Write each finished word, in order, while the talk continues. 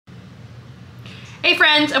Hey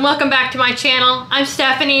friends, and welcome back to my channel. I'm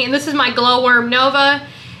Stephanie and this is my Glowworm Nova,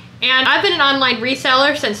 and I've been an online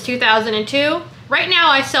reseller since 2002. Right now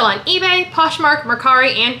I sell on eBay, Poshmark,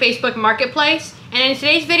 Mercari, and Facebook Marketplace, and in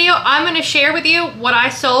today's video I'm going to share with you what I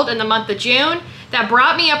sold in the month of June that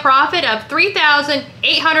brought me a profit of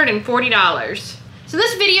 $3,840. So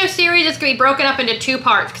this video series is going to be broken up into two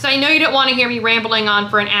parts because I know you don't want to hear me rambling on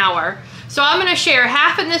for an hour. So I'm going to share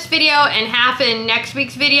half in this video and half in next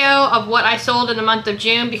week's video of what I sold in the month of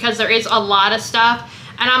June because there is a lot of stuff.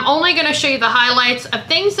 And I'm only going to show you the highlights of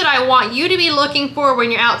things that I want you to be looking for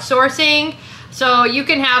when you're outsourcing so you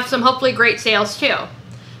can have some hopefully great sales too.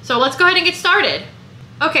 So let's go ahead and get started.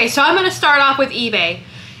 Okay, so I'm going to start off with eBay.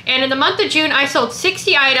 And in the month of June, I sold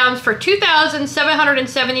 60 items for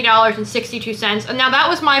 $2,770.62. And now that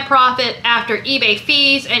was my profit after eBay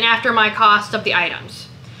fees and after my cost of the items.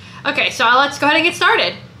 Okay, so let's go ahead and get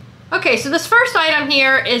started. Okay, so this first item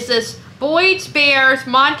here is this Boyd's Bears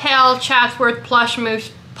Montel Chatsworth plush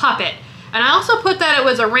moose puppet. And I also put that it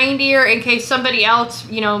was a reindeer in case somebody else,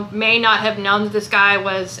 may not have known that this guy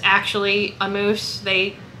was actually a moose.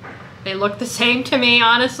 They look the same to me,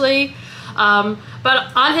 honestly.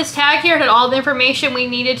 But on his tag here, it had all the information we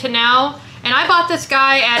needed to know. And I bought this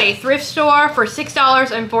guy at a thrift store for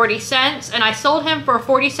 $6.40, and I sold him for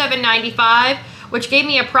 $47.95, which gave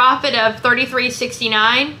me a profit of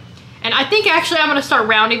 $33.69. And I think actually I'm going to start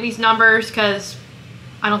rounding these numbers because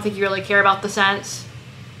I don't think you really care about the cents.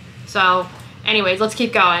 So anyways, let's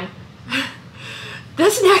keep going.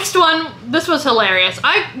 This next one, this was hilarious.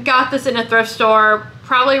 I got this in a thrift store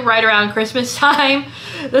probably right around Christmas time.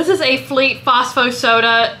 This is a Fleet Phospho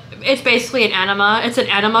Soda. It's basically an enema. It's an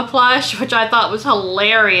enema plush, which I thought was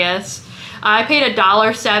hilarious. I paid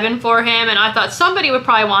 $1.07 for him, and I thought somebody would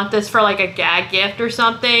probably want this for like a gag gift or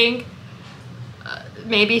something.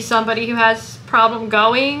 Maybe somebody who has problem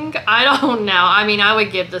going. I don't know. I mean, I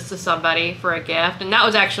would give this to somebody for a gift, and that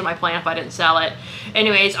was actually my plan if I didn't sell it.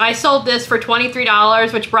 Anyways, I sold this for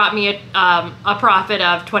 $23, which brought me a profit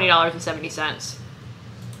of $20.70.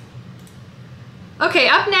 Okay,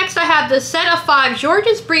 up next I have this set of 5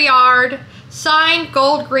 Georges Briard signed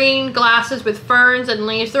gold green glasses with ferns and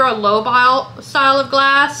leaves. They're a low-bile style of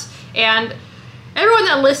glass, and everyone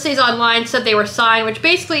that lists these online said they were signed, which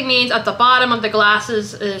basically means at the bottom of the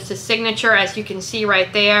glasses is his signature, as you can see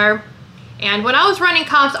right there. And when I was running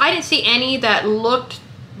comps, I didn't see any that looked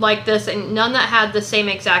like this and none that had the same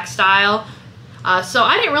exact style. So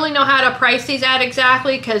I didn't really know how to price these at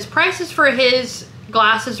exactly because prices for his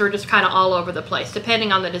glasses were just kind of all over the place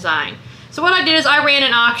depending on the design. So what I did is I ran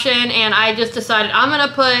an auction and I just decided I'm going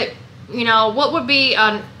to put, what would be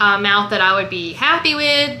an amount that I would be happy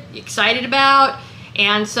with, excited about.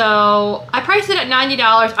 And so I priced it at $90.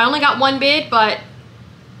 I only got one bid, but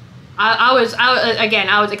I was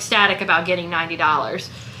ecstatic about getting $90.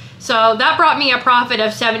 So that brought me a profit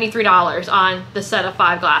of $73 on the set of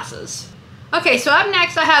 5 glasses. Okay, so up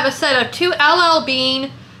next I have a set of 2 LL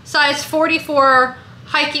Bean size 44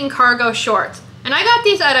 hiking cargo shorts. And I got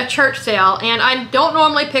these at a church sale, and I don't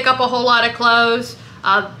normally pick up a whole lot of clothes.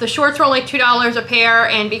 The shorts were only $2 a pair,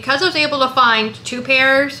 and because I was able to find 2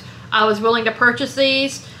 pairs, I was willing to purchase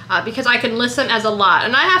these because I can list them as a lot.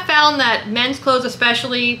 And I have found that men's clothes,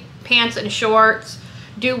 especially pants and shorts,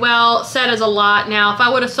 do well set as a lot. Now, if I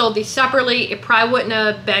would have sold these separately, it probably wouldn't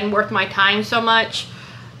have been worth my time so much.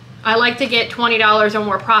 I like to get $20 or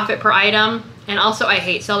more profit per item. And also I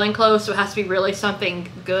hate selling clothes, so it has to be really something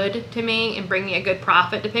good to me and bring me a good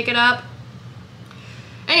profit to pick it up.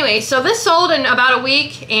 Anyway, so this sold in about a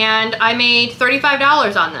week and I made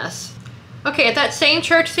 $35 on this. Okay, at that same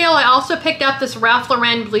church sale, I also picked up this Ralph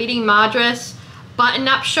Lauren Bleeding Madras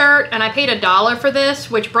button-up shirt, and I paid $1 for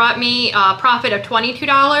this, which brought me a profit of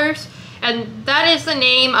 $22. And that is the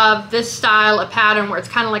name of this style of pattern where it's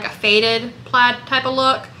kind of like a faded plaid type of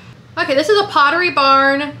look. Okay, this is a Pottery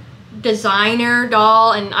Barn designer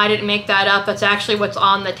doll, and I didn't make that up. That's actually what's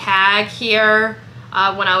on the tag here.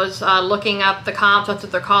 When I was looking up the comps, that's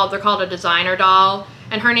what they're called. They're called a designer doll,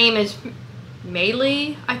 and her name is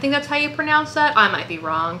Maylee. I think that's how you pronounce that. I might be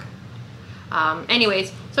wrong.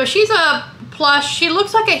 Anyways, so she's a plush. She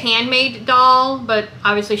looks like a handmade doll, but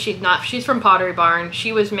obviously she's not. She's from Pottery Barn.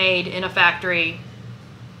 She was made in a factory,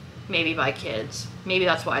 maybe by kids. Maybe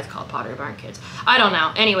that's why it's called Pottery Barn Kids. I don't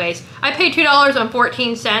know. Anyways, I paid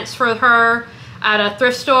 $2.14 for her at a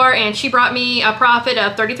thrift store, and she brought me a profit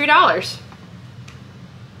of $33.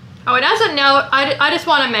 Oh, and as a note, I just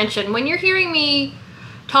want to mention, when you're hearing me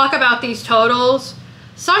talk about these totals,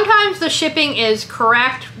 sometimes the shipping is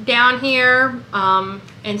correct down here,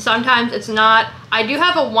 and sometimes it's not. I do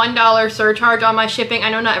have a $1 surcharge on my shipping.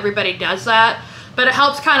 I know not everybody does that. but it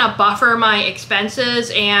helps kind of buffer my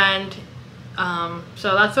expenses, and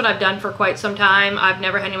so that's what I've done for quite some time. I've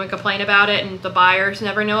never had anyone complain about it, and the buyers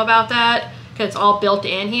never know about that because it's all built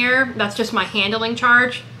in here. That's just my handling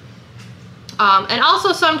charge. And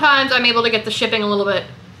also sometimes I'm able to get the shipping a little bit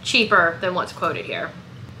cheaper than what's quoted here.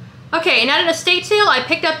 Okay, and at an estate sale, I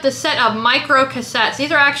picked up this set of micro cassettes.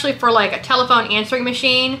 These are actually for like a telephone answering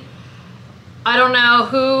machine. I don't know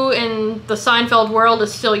who in the Seinfeld world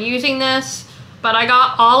is still using this, but I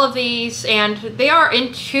got all of these, and they are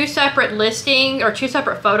in two separate listings, or two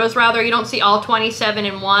separate photos rather. You don't see all 27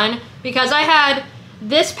 in one, because I had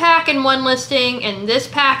this pack in one listing and this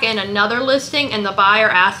pack in another listing, and the buyer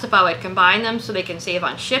asked if I would combine them so they can save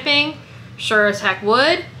on shipping. Sure as heck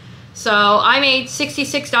would. So I made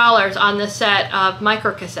 $66 on this set of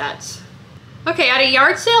micro cassettes. Okay, at a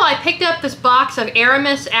yard sale, I picked up this box of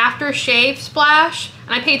Aramis Aftershave Splash,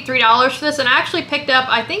 and I paid $3 for this, and I actually picked up,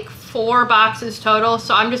 I think, 4 boxes total,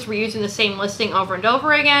 so I'm just reusing the same listing over and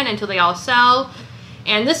over again until they all sell.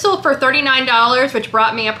 And this sold for $39, which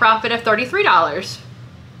brought me a profit of $33.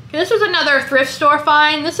 This was another thrift store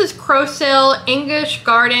find. This is Crowsill English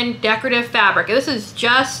Garden Decorative Fabric. This is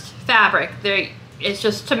just fabric. It's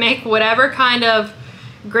just to make whatever kind of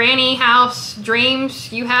granny house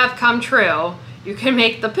dreams you have come true. You can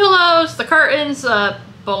make the pillows, the curtains,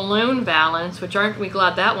 balloon valance, which aren't we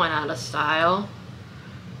glad that went out of style.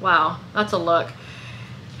 Wow, that's a look.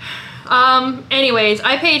 Anyways,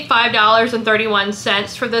 I paid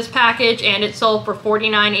 $5.31 for this package, and it sold for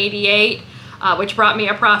 $49.88. Which brought me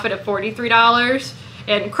a profit of $43.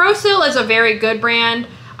 And Crowsill is a very good brand.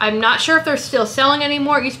 I'm not sure if they're still selling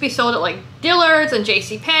anymore. It used to be sold at like Dillard's and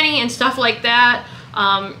JCPenney and stuff like that.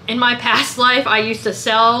 In my past life, I used to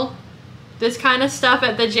sell this kind of stuff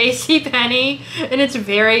at the JCPenney, and it's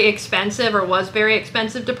very expensive, or was very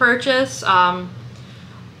expensive to purchase. Like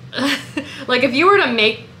if you were to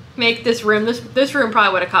make this room, this room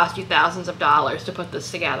probably would have cost you thousands of dollars to put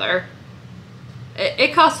this together.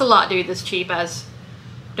 It costs a lot to do this cheap, as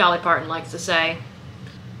Dolly Parton likes to say.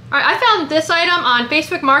 Alright, I found this item on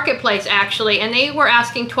Facebook Marketplace actually, and they were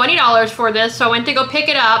asking $20 for this, so I went to go pick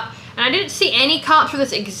it up, and I didn't see any comps for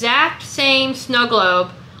this exact same snow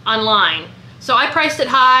globe online. So I priced it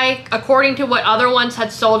high according to what other ones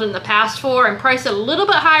had sold in the past for, and priced it a little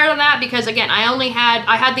bit higher than that because again, I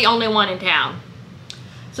had the only one in town.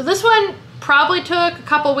 So this one probably took a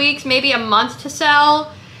couple weeks, maybe a month to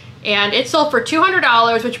sell. And it sold for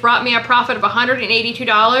 $200, which brought me a profit of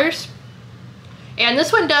 $182. And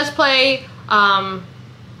this one does play, how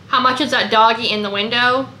much is that doggy in the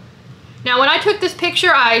window? Now when I took this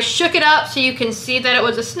picture, I shook it up so you can see that it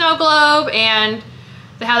was a snow globe, and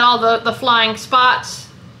they had all the flying spots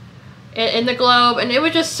in the globe, and it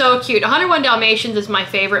was just so cute. 101 Dalmatians is my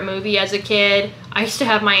favorite movie as a kid. I used to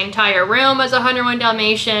have my entire room as 101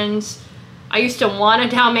 Dalmatians. I used to want a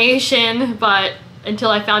Dalmatian, but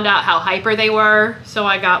until I found out how hyper they were, so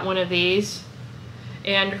I got one of these.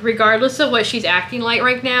 And regardless of what she's acting like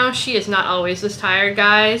right now, she is not always this tired,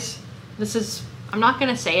 guys. This is, I'm not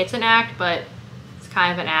gonna say it's an act, but it's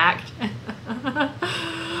kind of an act.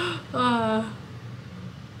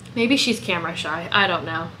 Maybe she's camera shy, I don't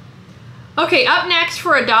know. Okay, up next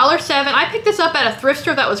for $1.07, I picked this up at a thrift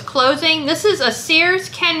store that was closing. This is a Sears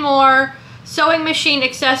Kenmore sewing machine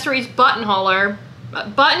accessories buttonholer.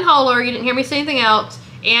 Buttonholer, you didn't hear me say anything else,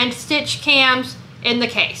 and stitch cams in the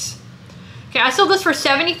case. Okay, I sold this for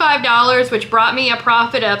 $75, which brought me a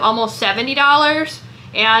profit of almost $70.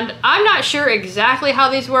 And I'm not sure exactly how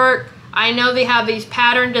these work. I know they have these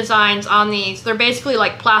pattern designs on these. They're basically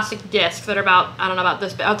like plastic discs that are about, I don't know about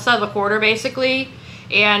this, but outside of a quarter basically.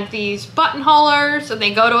 And these buttonholers, and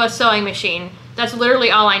they go to a sewing machine. That's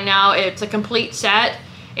literally all I know. It's a complete set.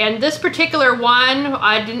 And this particular one,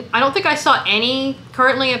 I don't think I saw any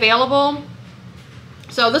currently available.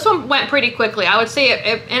 So this one went pretty quickly. I would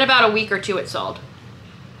say in about a week or two it sold.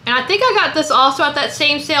 And I think I got this also at that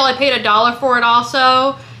same sale. I paid $1 for it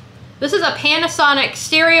also. This is a Panasonic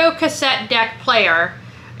stereo cassette deck player,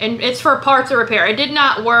 and it's for parts of repair. It did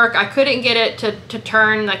not work. I couldn't get it to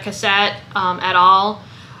turn the cassette at all.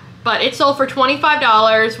 But it sold for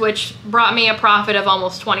 $25, which brought me a profit of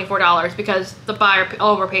almost $24 because the buyer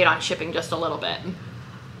overpaid on shipping just a little bit.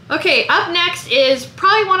 Okay, up next is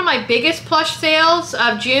probably one of my biggest plush sales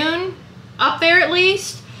of June, up there at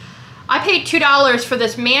least. I paid $2 for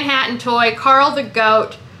this Manhattan toy, Carl the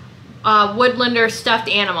Goat, Woodlander stuffed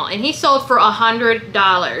animal, and he sold for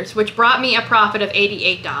 $100, which brought me a profit of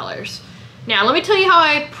 $88. Now, let me tell you how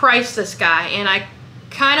I priced this guy, and I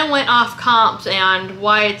kind of went off comps and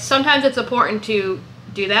why sometimes it's important to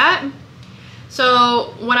do that.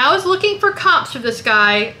 So when I was looking for comps for this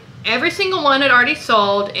guy, every single one had already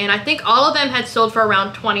sold, and I think all of them had sold for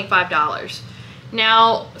around $25.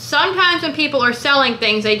 Now, sometimes when people are selling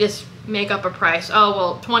things, they just make up a price. Oh,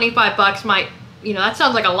 well, 25 bucks might, you know, that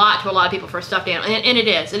sounds like a lot to a lot of people for a stuffed animal. And it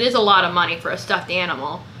is. It is a lot of money for a stuffed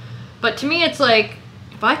animal. But to me, it's like,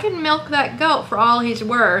 if I can milk that goat for all he's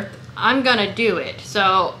worth, I'm going to do it.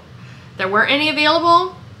 So there weren't any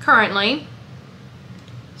available currently.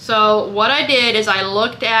 So what I did is I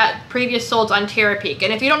looked at previous solds on Terapeak.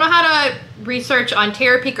 And if you don't know how to research on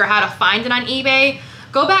Terapeak or how to find it on eBay,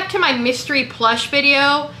 go back to my mystery plush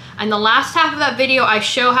video. And the last half of that video, I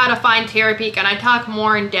show how to find Terapeak, and I talk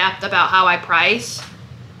more in depth about how I price.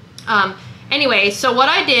 Anyway, so what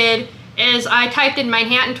I did is I typed in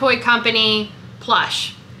Manhattan Toy Company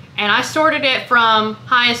plush, and I sorted it from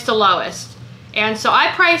highest to lowest. And so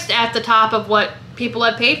I priced at the top of what people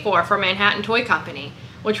had paid for Manhattan Toy Company,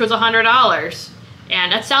 which was $100.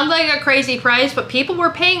 And that sounds like a crazy price, but people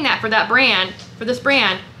were paying that for that brand, for this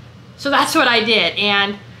brand. So that's what I did.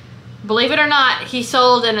 And believe it or not, he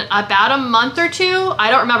sold in about a month or two. I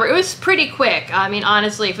don't remember. It was pretty quick. I mean,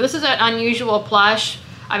 honestly, if this is an unusual plush,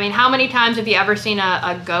 I mean, how many times have you ever seen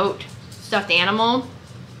a goat stuffed animal?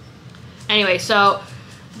 Anyway, so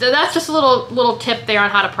that's just a little tip there on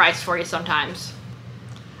how to price for you sometimes.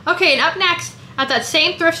 Okay, and up next, at that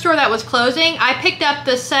same thrift store that was closing, I picked up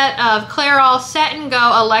the set of Clairol Set and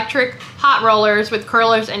Go electric hot rollers with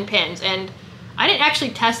curlers and pins. And I didn't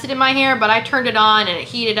actually test it in my hair, but I turned it on and it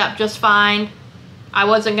heated up just fine. I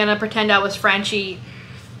wasn't gonna pretend I was Frenchy.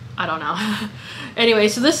 I don't know. Anyway,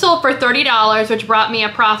 so this sold for $30, which brought me a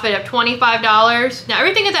profit of $25. Now,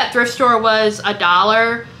 everything at that thrift store was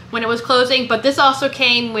 $1 when it was closing, but this also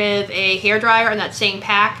came with a hairdryer in that same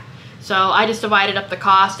pack. So I just divided up the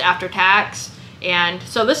cost after tax. And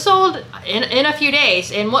so this sold in a few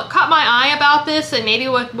days. And what caught my eye about this, and maybe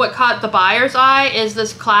what caught the buyer's eye, is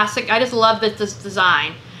this classic. I just love this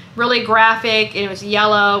design. Really graphic, and it was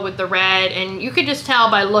yellow with the red, and you could just tell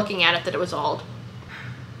by looking at it that it was old.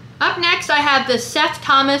 Up next, I have the Seth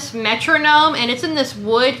Thomas Metronome, and it's in this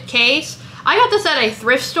wood case. I got this at a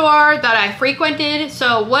thrift store that I frequented.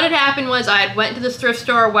 So what had happened was I had went to this thrift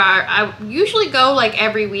store where I usually go like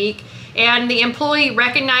every week, and the employee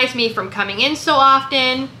recognized me from coming in so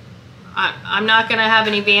often. I'm not gonna have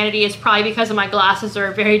any vanity. It's probably because of my glasses are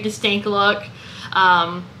a very distinct look.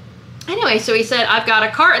 Anyway, so he said, I've got a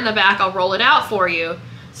cart in the back, I'll roll it out for you.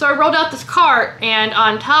 So I rolled out this cart, and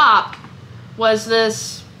on top was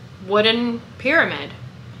this wooden pyramid.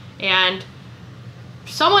 And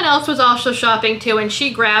someone else was also shopping too, and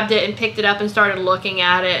she grabbed it and picked it up and started looking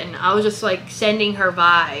at it, and I was just like sending her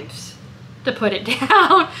vibes to put it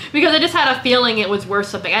down because I just had a feeling it was worth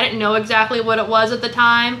something. I didn't know exactly what it was at the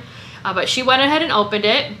time, but she went ahead and opened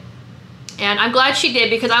it, and I'm glad she did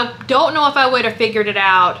because I don't know if I would have figured it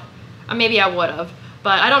out. Maybe I would have,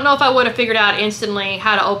 but I don't know if I would have figured out instantly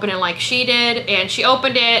how to open it like she did. And she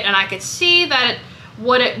opened it, and I could see that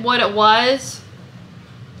what it was,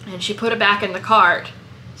 and she put it back in the cart.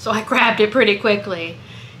 So I grabbed it pretty quickly,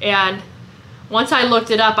 and once I looked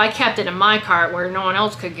it up, I kept it in my cart where no one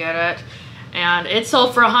else could get it. And it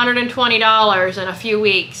sold for $120 in a few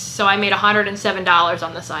weeks, so I made $107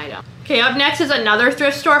 on this item. Okay, up next is another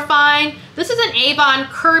thrift store find. This is an Avon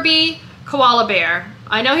Kirby koala bear.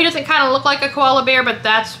 I know he doesn't kind of look like a koala bear, but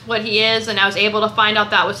that's what he is, and I was able to find out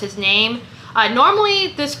that was his name. Normally,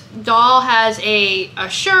 this doll has a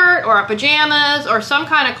shirt or a pajamas or some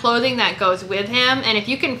kind of clothing that goes with him, and if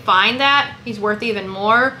you can find that, he's worth even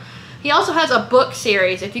more. He also has a book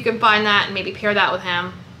series. If you can find that and maybe pair that with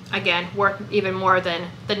him, again, worth even more than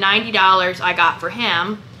the $90 I got for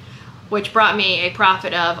him, which brought me a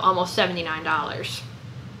profit of almost $79.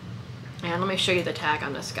 And let me show you the tag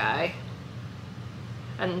on this guy.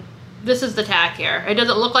 And this is the tag here. It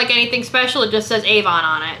doesn't look like anything special, it just says Avon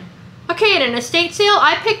on it. Okay, at an estate sale,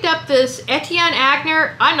 I picked up this Etienne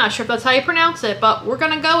Agner, I'm not sure if that's how you pronounce it, but we're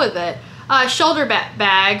gonna go with it, shoulder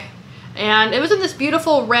bag. And it was in this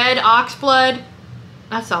beautiful red oxblood,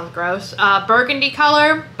 that sounds gross, burgundy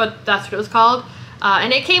color, but that's what it was called.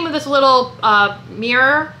 And it came with this little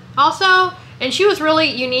mirror also, and she was really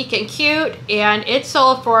unique and cute, and it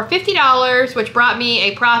sold for $50, which brought me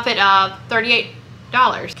a profit of $38.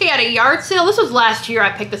 Okay, at a yard sale, this was last year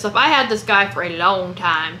I picked this up. I had this guy for a long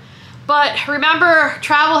time. But remember,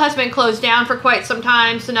 travel has been closed down for quite some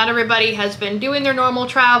time, so not everybody has been doing their normal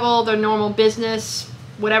travel, their normal business,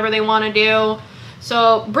 whatever they want to do.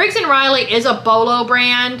 So Briggs & Riley is a Bolo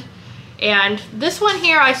brand, and this one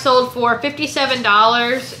here I sold for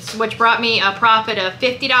 $57, which brought me a profit of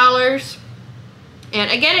 $50.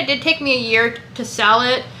 And again, it did take me a year to sell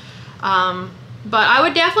it. But I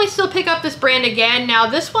would definitely still pick up this brand again. Now,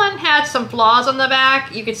 this one had some flaws on the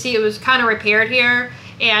back. You can see it was kind of repaired here.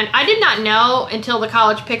 And I did not know until the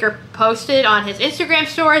college picker posted on his Instagram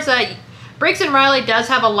stories that Briggs & Riley does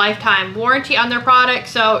have a lifetime warranty on their product.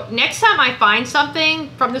 So next time I find something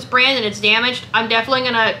from this brand and it's damaged, I'm definitely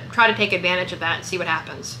going to try to take advantage of that and see what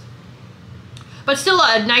happens. But still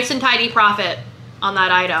a nice and tidy profit on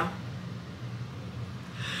that item.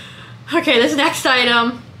 Okay, this next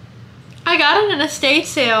item, I got it in an estate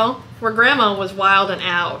sale where Grandma was wilding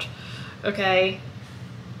out. Okay.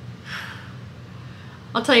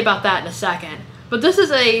 I'll tell you about that in a second. But this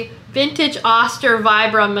is a vintage Oster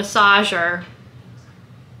Vibra massager.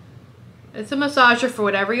 It's a massager for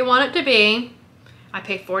whatever you want it to be. I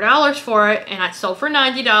paid $4 for it, and it sold for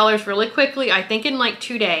 $90 really quickly, I think in like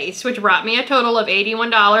 2 days, which brought me a total of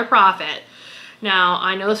 $81 profit. Now,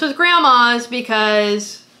 I know this was Grandma's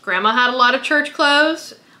because Grandma had a lot of church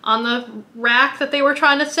clothes on the rack that they were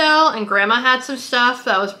trying to sell, and Grandma had some stuff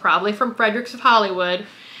that was probably from Fredericks of Hollywood.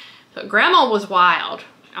 So Grandma was wild.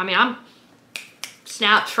 I mean, I'm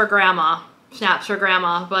snaps for Grandma. Snaps for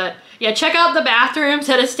Grandma. But yeah, check out the bathrooms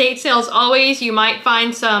at estate sales always. You might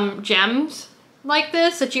find some gems like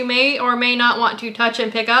this that you may or may not want to touch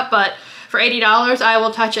and pick up, but for $80, I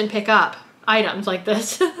will touch and pick up items like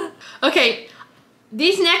this. Okay,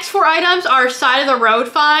 these next 4 items are side of the road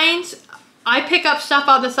finds. I pick up stuff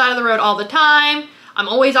on the side of the road all the time. I'm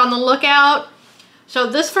always on the lookout. So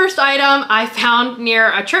this first item I found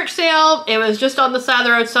near a church sale. It was just on the side of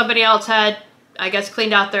the road. Somebody else had, I guess,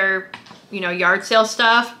 cleaned out their, yard sale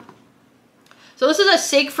stuff. So this is a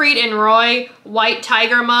Siegfried and Roy white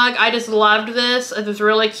tiger mug. I just loved this. It was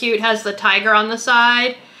really cute. It has the tiger on the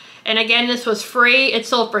side. And again, this was free. It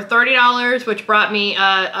sold for $30, which brought me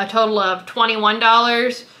a total of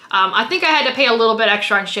 $21. I think I had to pay a little bit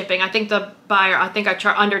extra on shipping. I think I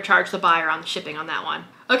undercharged the buyer on the shipping on that one.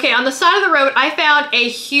 Okay, on the side of the road, I found a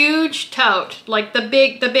huge tote, like the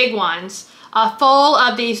big ones, full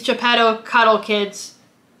of these Geppetto Cuddle Kids.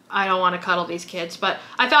 I don't want to cuddle these kids, but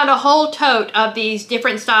I found a whole tote of these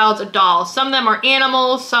different styles of dolls. Some of them are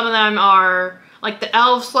animals, some of them are like the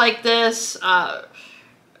elves like this,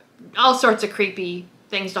 all sorts of creepy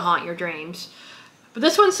things to haunt your dreams. But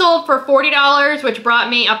this one sold for $40, which brought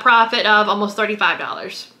me a profit of almost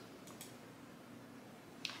 $35.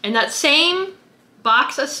 In that same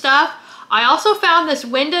box of stuff, I also found this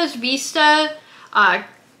Windows Vista.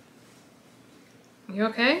 You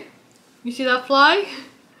okay? You see that fly?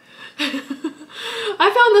 I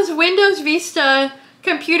found this Windows Vista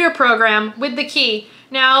computer program with the key.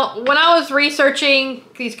 Now, when I was researching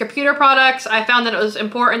these computer products, I found that it was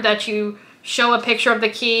important that you show a picture of the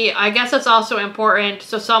key. I guess it's also important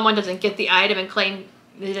so someone doesn't get the item and claim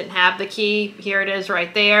they didn't have the key. Here it is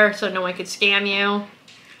right there, so no one could scam you.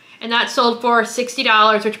 And that sold for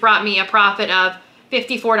 $60, which brought me a profit of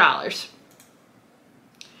 $54.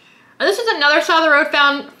 Now, this is another side of the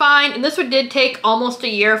road find, and this one did take almost a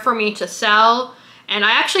year for me to sell. And I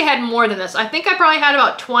actually had more than this. I think I probably had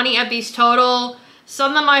about 20 of these total.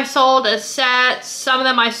 Some of them I sold as sets. Some of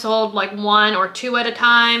them I sold like 1 or 2 at a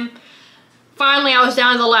time. Finally, I was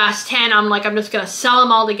down to the last 10. I'm like, I'm just going to sell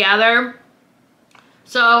them all together.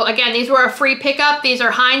 So again, these were a free pickup. These are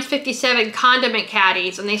Heinz 57 condiment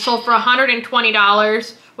caddies, and they sold for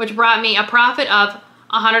 $120, which brought me a profit of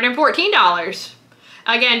 $114.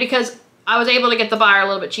 Again, because I was able to get the buyer a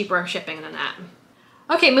little bit cheaper shipping than that.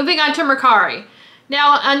 Okay, moving on to Mercari.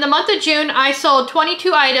 Now, in the month of June, I sold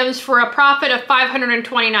 22 items for a profit of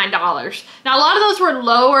 $529. Now, a lot of those were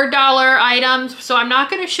lower dollar items, so I'm not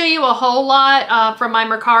going to show you a whole lot from my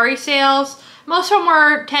Mercari sales. Most of them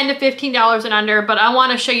were $10 to $15 and under, but I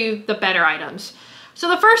want to show you the better items. So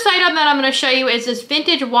the first item that I'm going to show you is this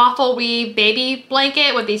vintage waffle weave baby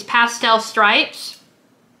blanket with these pastel stripes.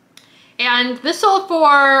 And this sold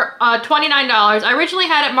for $29. I originally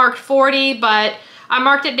had it marked $40, but I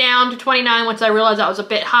marked it down to $29 once I realized that was a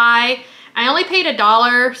bit high. I only paid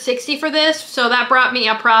 $1.60 for this, so that brought me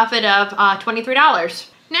a profit of $23.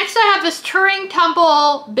 Next, I have this Turing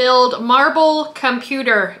Tumble Build marble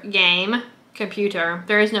computer game.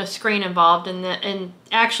 There is no screen involved in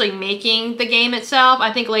actually making the game itself.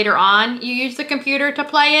 I think later on you use the computer to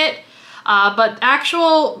play it. But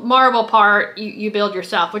actual marble part you build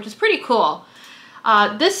yourself, which is pretty cool.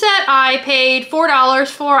 This set I paid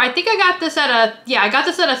 $4 for. I think I got this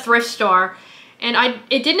at a thrift store, and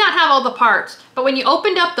it did not have all the parts. But when you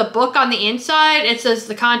opened up the book on the inside, it says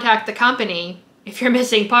to contact the company if you're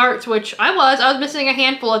missing parts, which I was missing a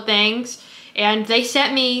handful of things, and they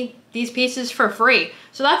sent me these pieces for free.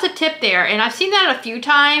 So that's a tip there, and I've seen that a few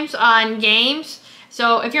times on games.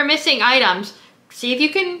 So if you're missing items, see if you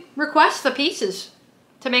can request the pieces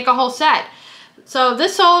to make a whole set. So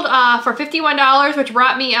this sold for $51, which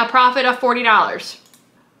brought me a profit of $40.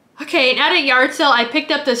 Okay, and at a yard sale, I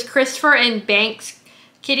picked up this Christopher and Banks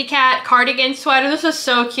kitty cat cardigan sweater. This was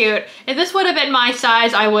so cute. If this would have been my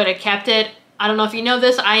size, I would have kept it. I don't know if you know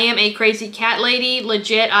this, I am a crazy cat lady.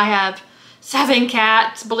 Legit, I have 7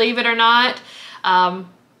 cats, believe it or not.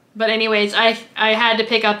 But anyways, I had to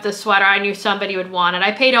pick up this sweater. I knew somebody would want it.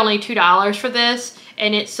 I paid only $2 for this,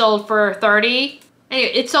 and it sold for $30.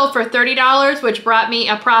 Anyway, it sold for $30, which brought me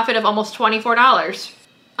a profit of almost $24.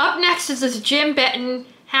 Up next is this Jim Benton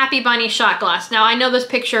Happy Bunny shot glass. Now, I know this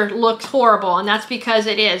picture looks horrible, and that's because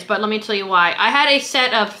it is, but let me tell you why. I had a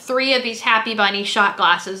set of 3 of these Happy Bunny shot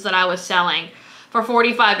glasses that I was selling for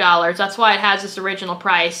 $45. That's why it has this original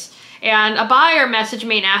price. And a buyer messaged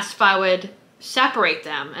me and asked if I would separate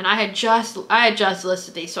them, and I had just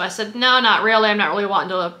listed these, so I said, no, not really. I'm not really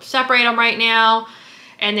wanting to separate them right now.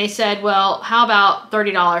 And they said, well, how about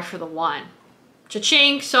 $30 for the one?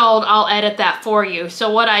 Cha-ching, sold. I'll edit that for you.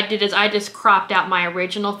 So what I did is I just cropped out my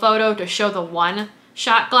original photo to show the one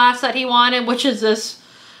shot glass that he wanted, which is this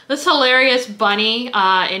hilarious bunny,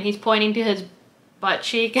 and he's pointing to his butt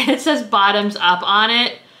cheek, and it says bottoms up on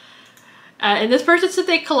it. And this person said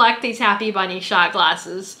they collect these Happy Bunny shot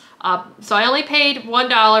glasses. So I only paid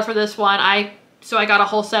 $1 for this one. So I got a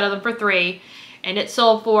whole set of them for $3, and it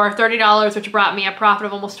sold for $30, which brought me a profit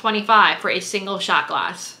of almost $25 for a single shot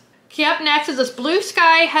glass. Okay, up next is this Blue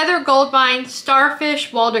Sky Heather Goldmine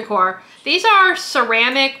Starfish Wall Decor. These are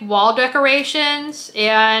ceramic wall decorations,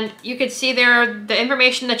 and you can see there the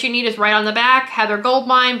information that you need is right on the back. Heather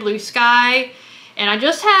Goldmine, Blue Sky, and I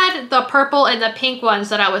just had the purple and the pink ones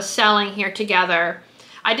that I was selling here together.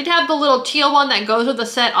 I did have the little teal one that goes with the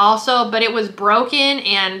set also, but it was broken,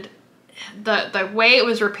 and the way it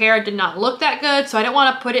was repaired did not look that good, so I didn't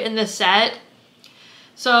want to put it in this set.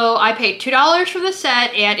 So I paid $2 for the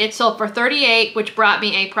set, and it sold for $38, which brought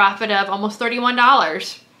me a profit of almost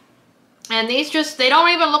 $31. And these they don't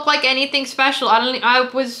even look like anything special. I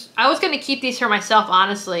was going to keep these for myself,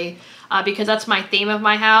 honestly, because that's my theme of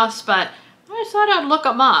my house, but I just thought I'd look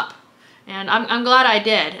them up. And I'm glad I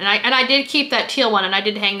did. And I did keep that teal one, and I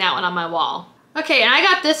did hang that one on my wall. Okay, and I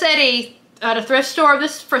got this at a thrift store.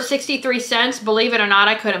 This is for 63 cents. Believe it or not,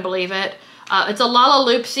 I couldn't believe it. It's a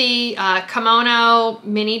Lalaloopsy kimono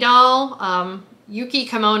mini doll. Yuki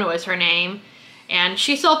Kimono is her name. And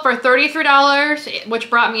she sold for $33, which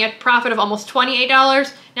brought me a profit of almost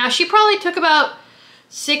 $28. Now, she probably took about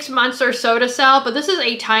 6 months or so to sell, but this is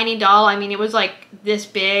a tiny doll. I mean, it was like this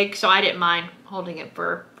big, so I didn't mind holding it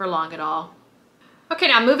for long at all. Okay,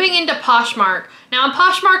 now moving into Poshmark. Now on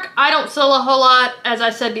Poshmark, I don't sell a whole lot. As I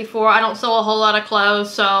said before, I don't sell a whole lot of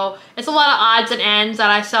clothes, so it's a lot of odds and ends that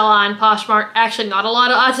I sell on Poshmark. Actually, not a lot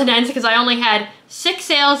of odds and ends, because I only had 6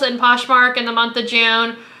 sales in Poshmark in the month of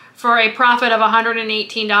June for a profit of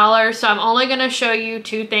 $118. So I'm only going to show you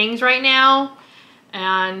 2 things right now.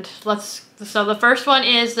 And so the first one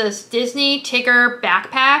is this Disney Tigger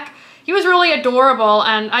backpack. He was really adorable,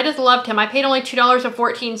 and I just loved him. I paid only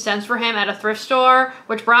 $2.14 for him at a thrift store,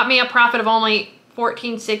 which brought me a profit of only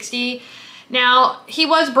 $14.60. Now, he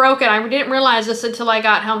was broken. I didn't realize this until I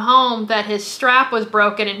got him home, that his strap was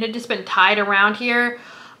broken and it had just been tied around here.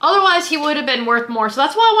 Otherwise, he would have been worth more. So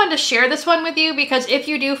that's why I wanted to share this one with you, because if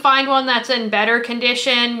you do find one that's in better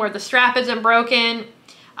condition, where the strap isn't broken,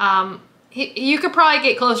 you could probably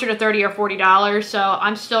get closer to $30 or $40, so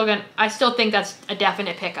I still think that's a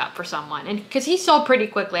definite pickup for someone, and because he sold pretty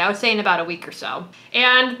quickly, I would say in about a week or so.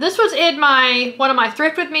 And this was in one of my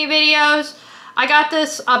Thrift With Me videos. I got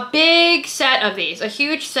a big set of these, a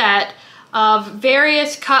huge set of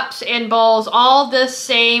various cups and bowls, all this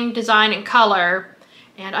same design and color,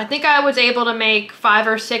 and I think I was able to make 5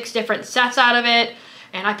 or 6 different sets out of it,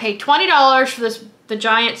 and I paid $20 for the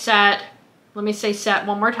giant set. Let me say set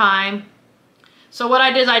one more time. So what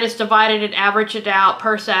I did is I just divided it, averaged it out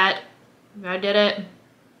per set. I did it.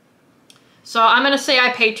 So I'm going to say I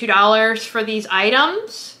paid $2 for these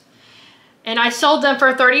items. And I sold them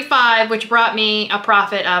for $35, which brought me a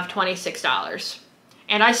profit of $26.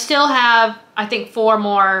 And I still have, I think, 4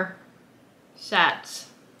 more sets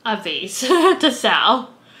of these to sell.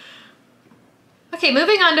 Okay,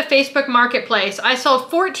 moving on to Facebook Marketplace. I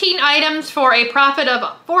sold 14 items for a profit of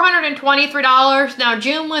 $423. Now,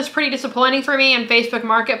 June was pretty disappointing for me in Facebook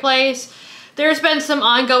Marketplace. There's been some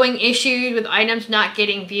ongoing issues with items not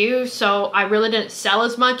getting views, so I really didn't sell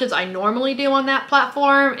as much as I normally do on that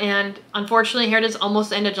platform. And unfortunately, here it is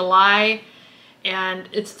almost end of July, and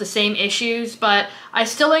it's the same issues, but I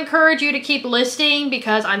still encourage you to keep listing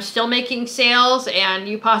because I'm still making sales and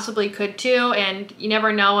you possibly could too, and you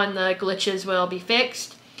never know when the glitches will be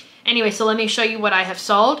fixed. Anyway, so let me show you what I have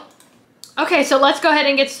sold. Okay, so let's go ahead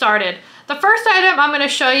and get started. The first item I'm going to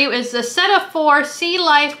show you is the set of 4 Sea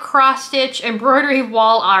Life cross stitch embroidery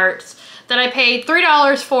wall arts that I paid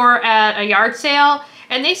 $3 for at a yard sale,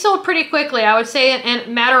 and they sold pretty quickly, I would say in a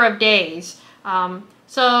matter of days.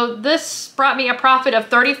 So this brought me a profit of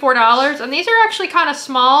 $34, and these are actually kind of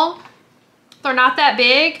small. They're not that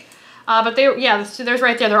big, but they, yeah, so there's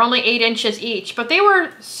right there. They're only 8 inches each, but they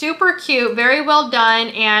were super cute, very well done,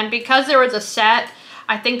 and because there was a set,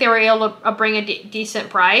 I think they were able to bring a decent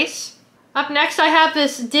price. Up next, I have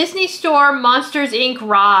this Disney Store Monsters Inc.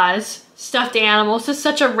 Roz stuffed animal. This is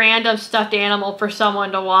such a random stuffed animal for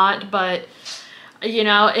someone to want, but you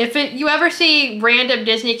know, if you ever see random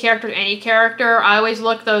Disney characters, any character, I always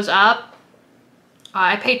look those up.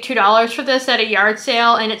 I paid $2 for this at a yard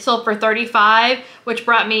sale, and it sold for $35, which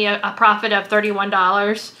brought me a profit of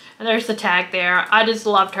 $31. And there's the tag there. I just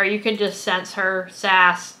loved her. You can just sense her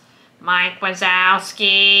sass. Mike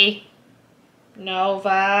Wazowski.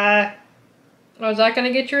 Nova. Oh, is that going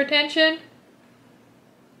to get your attention?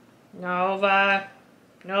 Nova.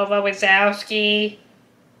 Nova Wazowski.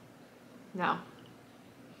 No.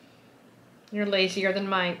 You're lazier than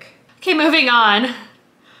Mike. Okay, moving on.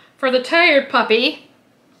 For the tired puppy,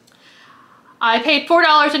 I paid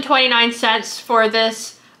 $4.29 for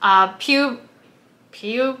this well,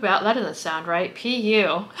 that doesn't sound right.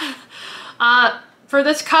 P-U. For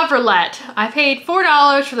this coverlet. I paid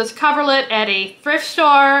 $4 for this coverlet at a thrift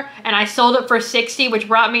store, and I sold it for $60, which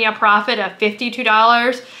brought me a profit of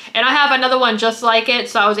 $52. And I have another one just like it,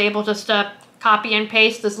 so I was able just to copy and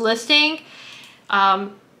paste this listing.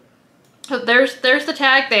 So there's the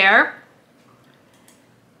tag there.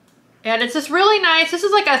 And it's just really nice. This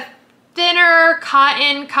is like a thinner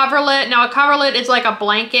cotton coverlet. Now a coverlet is like a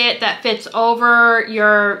blanket that fits over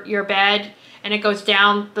your bed, and it goes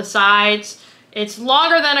down the sides. It's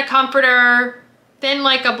longer than a comforter, thin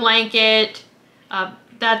like a blanket.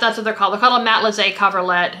 That's what they're called. They're called a matelassé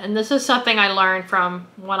coverlet. And this is something I learned from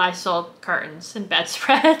when I sold curtains and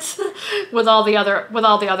bedspreads with all the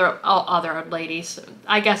other ladies.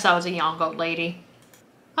 I guess I was a young old lady.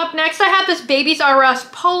 Up next, I have this Babies R Us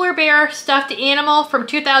polar bear stuffed animal from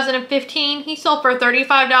 2015. He sold for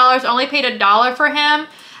 $35. Only paid $1 for him.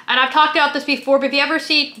 And I've talked about this before, but if you ever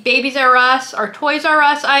see Babies R Us or Toys R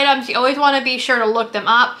Us items, you always want to be sure to look them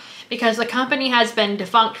up because the company has been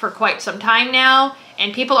defunct for quite some time now,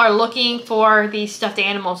 and people are looking for these stuffed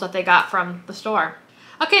animals that they got from the store.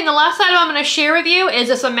 Okay, and the last item I'm going to share with you is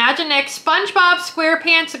this Imaginext SpongeBob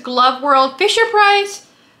SquarePants Glove World Fisher-Price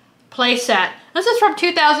playset. This is from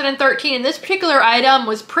 2013, and this particular item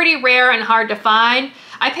was pretty rare and hard to find.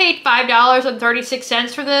 I paid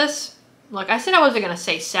 $5.36 for this. Look, I said I wasn't going to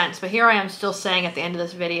say cents, but here I am still saying at the end of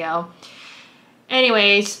this video.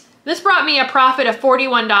 Anyways, this brought me a profit of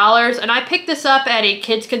 $41, and I picked this up at a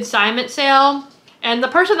kids consignment sale. And the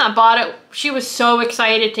person that bought it, she was so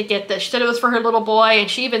excited to get this. She said it was for her little boy, and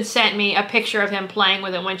she even sent me a picture of him playing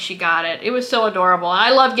with it when she got it. It was so adorable, and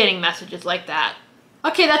I love getting messages like that.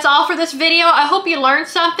 Okay, that's all for this video. I hope you learned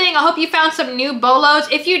something. I hope you found some new bolos.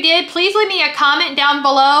 If you did, please leave me a comment down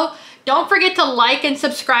below. Don't forget to like and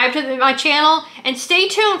subscribe to my channel, and stay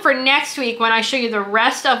tuned for next week when I show you the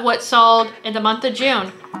rest of what sold in the month of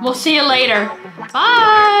June. We'll see you later.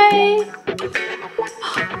 Bye!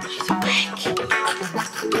 She's awake.